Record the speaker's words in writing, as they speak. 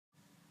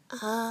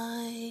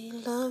I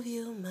love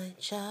you, my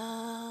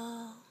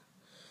child.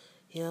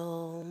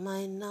 You're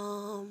my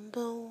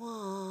number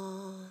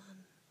one.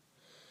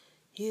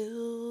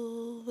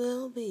 You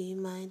will be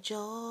my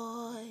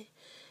joy,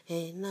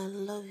 and I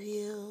love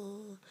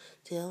you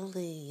till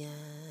the end.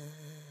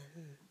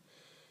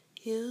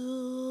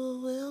 You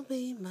will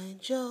be my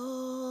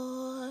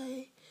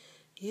joy.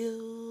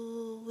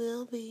 You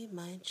will be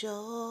my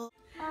joy.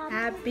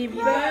 Happy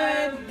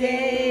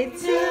birthday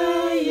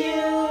to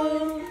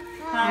you.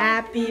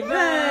 Happy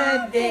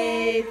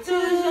birthday to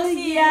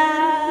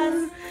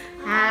Josias.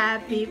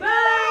 Happy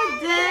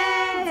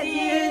birthday,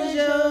 dear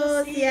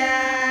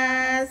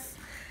Josias.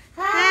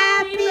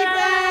 Happy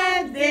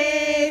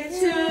birthday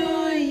to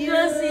you,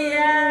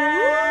 Josias.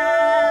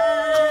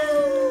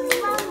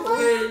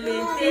 Que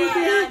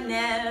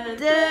l'Éternel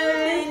te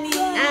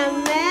bénisse.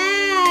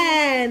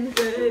 Amen.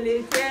 Que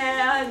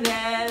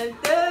l'Éternel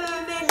te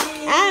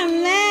bénisse.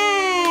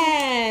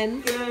 Amen.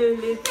 Que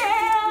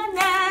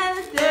l'Éternel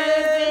te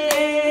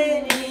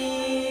bénisse.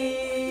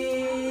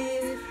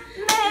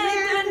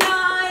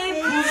 Maintenant et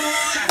pour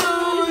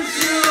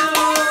toujours.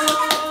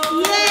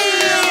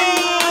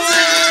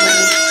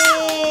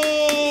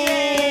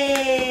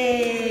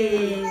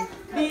 Yay!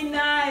 Be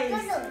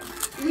nice.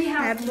 We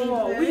have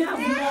more. We have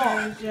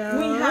more.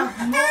 We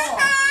have more.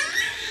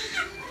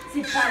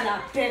 C'est pas la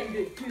peine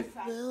de tout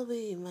ça. Will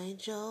be my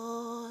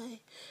joy,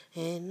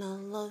 and I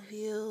love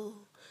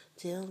you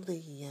till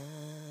the end.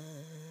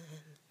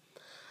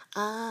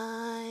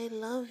 I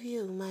love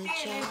you, my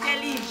child.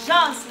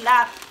 L'intelligence,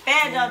 la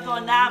paix dans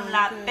ton âme,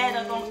 la paix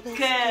dans ton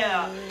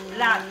cœur,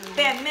 la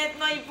paix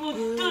maintenant et pour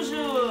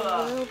toujours.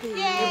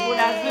 Et pour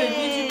la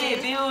venue du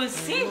bébé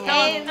aussi,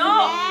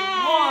 tantôt.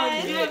 Mon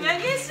Dieu,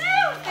 béni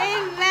sûr.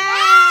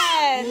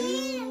 Amen.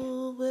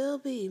 You will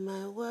be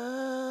my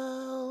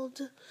world.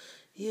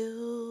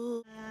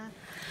 You.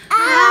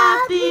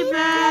 Happy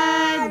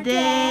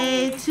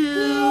birthday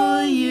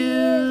to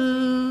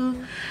you.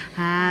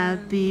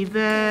 Happy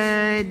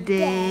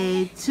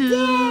birthday to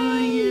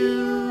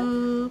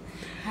you.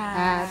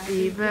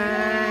 Happy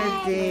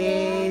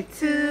birthday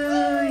to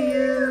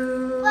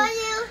you.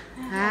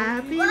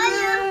 Happy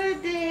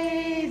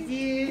birthday,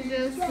 dear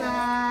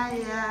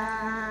Josiah.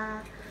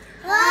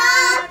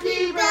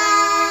 Happy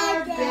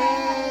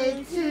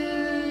birthday to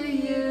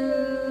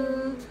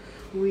you.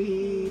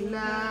 We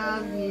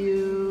love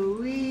you,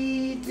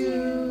 we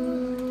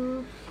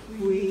do.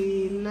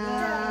 We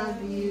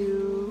love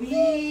you,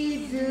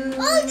 we do.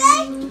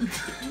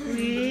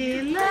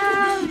 We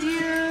love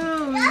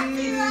you, we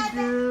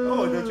do.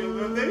 Oh, that's your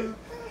birthday?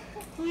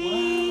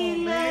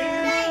 We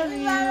love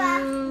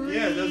you,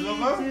 Yeah, that's your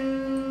mom?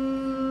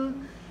 do.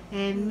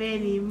 And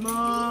many more.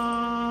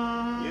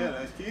 Yeah,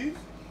 that's cute.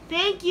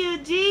 Thank you,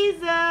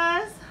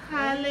 Jesus.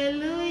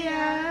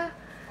 Hallelujah.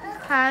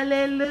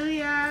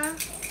 Hallelujah.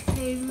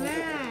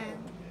 Amen.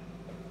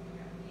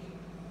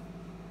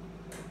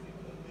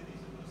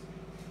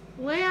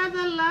 Where are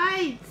the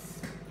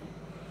lights?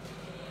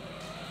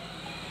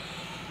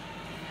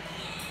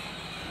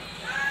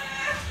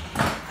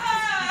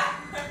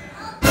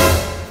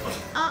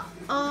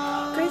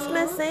 Uh-oh.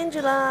 Christmas in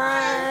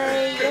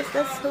July. Yes,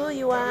 that's who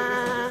you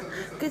are.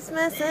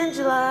 Christmas in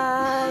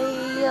July.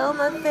 You're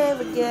my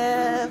favorite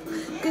gift.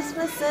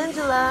 Christmas in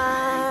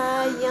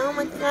July. You're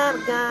my kind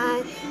of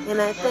guy.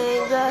 And I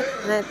thank God,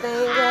 and I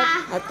thank God,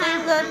 I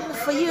thank God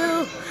for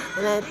you.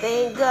 And I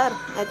thank God,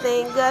 I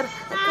thank God,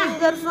 I thank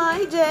God for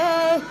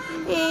EJ.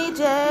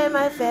 EJ,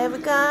 my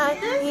favorite guy.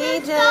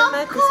 EJ,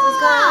 my Christmas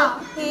guy.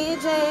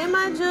 EJ,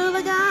 my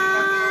July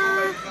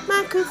guy.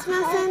 My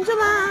Christmas in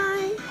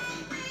July.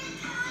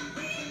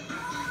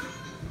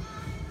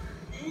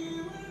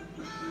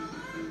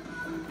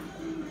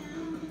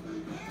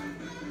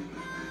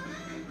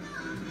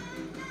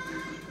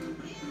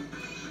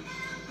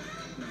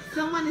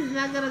 Someone is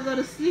not gonna go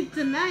to sleep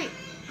tonight.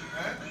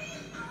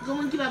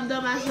 Someone keep up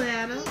dumb ass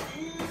later.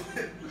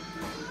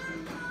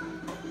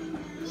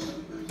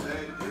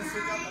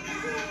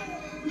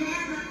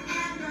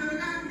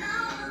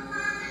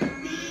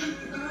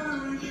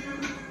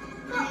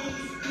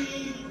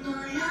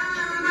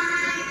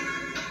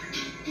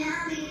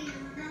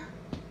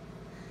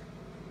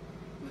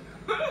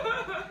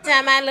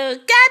 Time I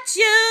look at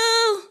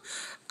you,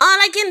 all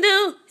I can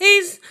do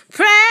is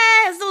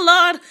praise the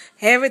Lord.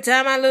 Every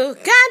time I look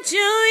at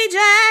you, EJ,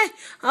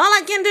 all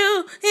I can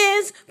do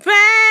is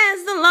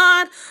praise the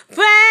Lord.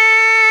 Praise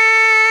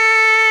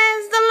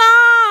the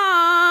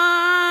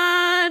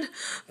Lord.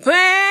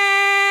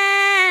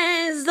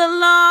 Praise the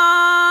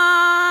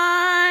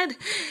Lord.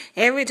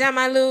 Every time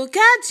I look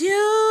at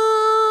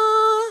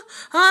you,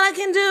 all I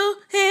can do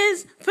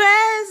is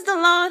praise the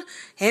Lord.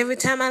 Every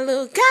time I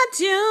look at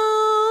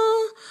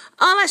you,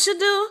 all I should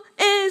do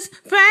is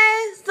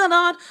praise the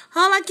Lord.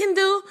 All I can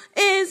do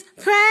is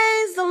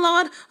praise the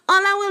Lord.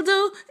 All I will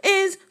do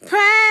is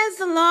praise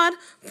the Lord.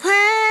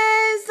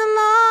 Praise the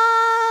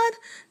Lord.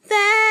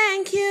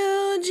 Thank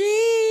you,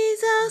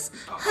 Jesus.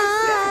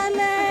 Hallelujah.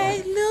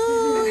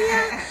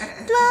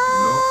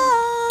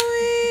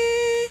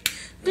 Glory,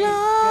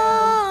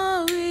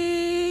 glory.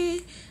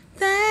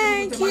 Thank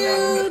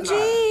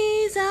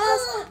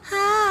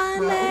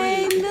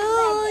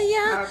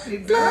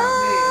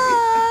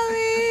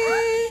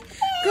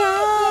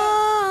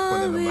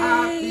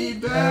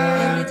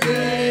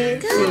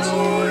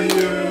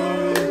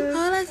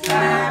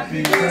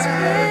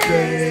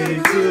birthday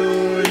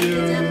to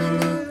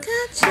you.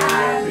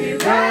 Happy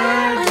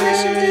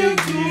birthday, dear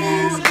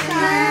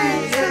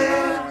Josias.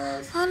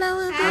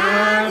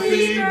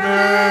 Happy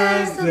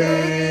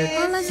birthday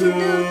to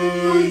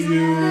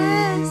you.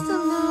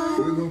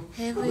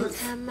 Every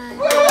time I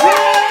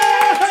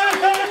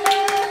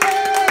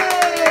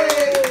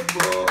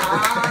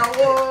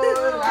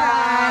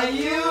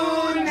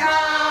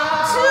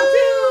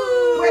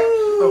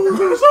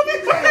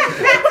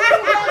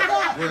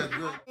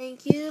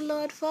Thank you,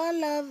 Lord, for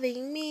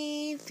loving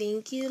me.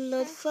 Thank you,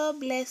 Lord, for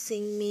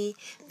blessing me.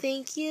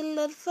 Thank you,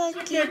 Lord, for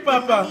keeping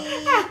Papa.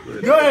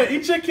 me. Go ahead,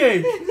 eat your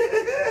cake.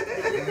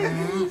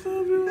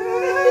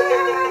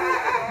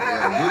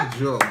 Yeah, good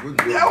job, good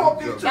job. I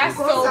hope you That's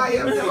so good.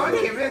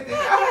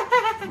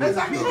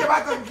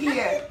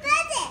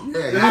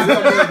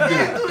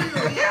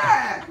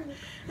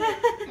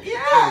 Yeah.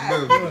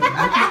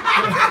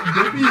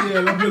 Baby,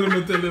 yeah, la belle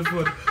me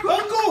téléphone.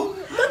 Uncle,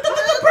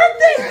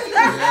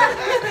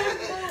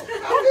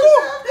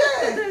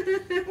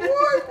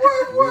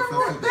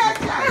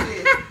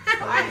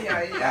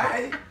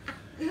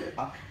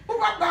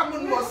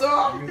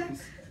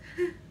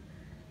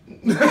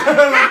 la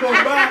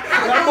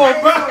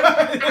bomba.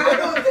 I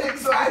don't think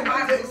so.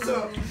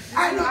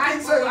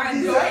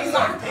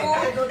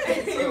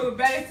 You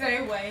better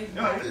say way.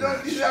 No, you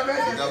don't deserve it.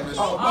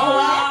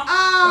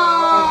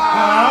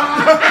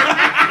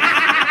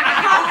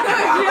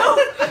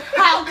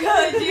 How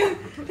could you?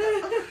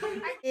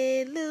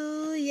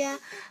 Hallelujah,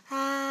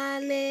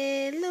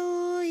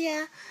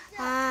 hallelujah,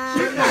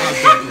 hallelujah.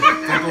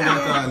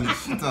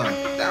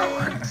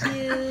 Thank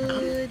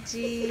you,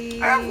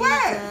 Jesus.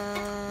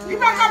 You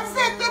not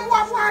upset them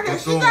what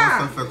she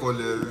done.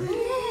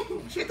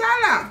 She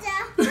done.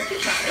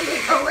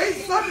 Oh,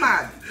 it's so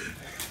mad.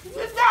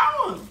 Sit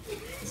down.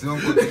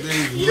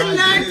 You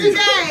learn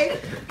today.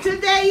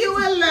 Today you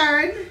will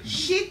learn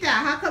Shita.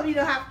 How come you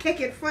don't have cake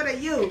in front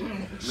of you?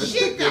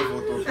 Shita.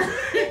 Good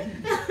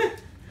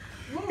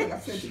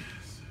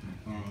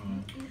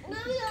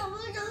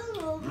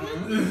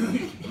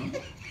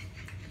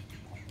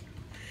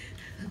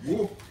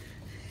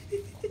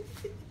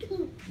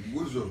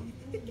job.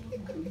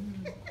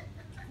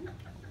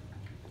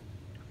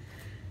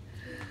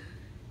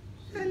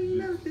 I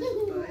love this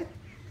boy.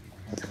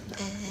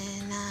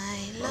 And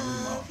I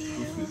love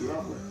you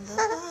from the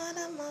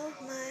bottom of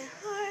my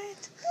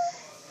heart,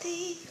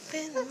 deep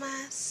in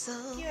my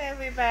soul. Thank you,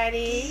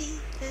 everybody.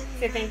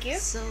 Say thank you.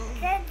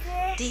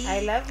 I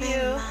love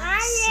you.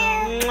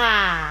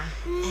 Mwah.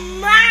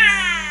 And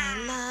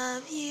I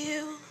love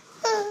you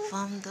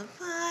from the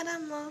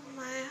bottom of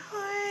my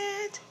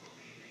heart,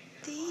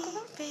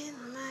 deep in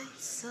my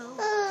soul,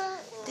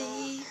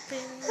 deep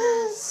in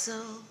my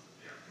soul,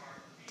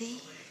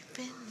 deep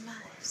in my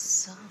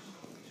soul.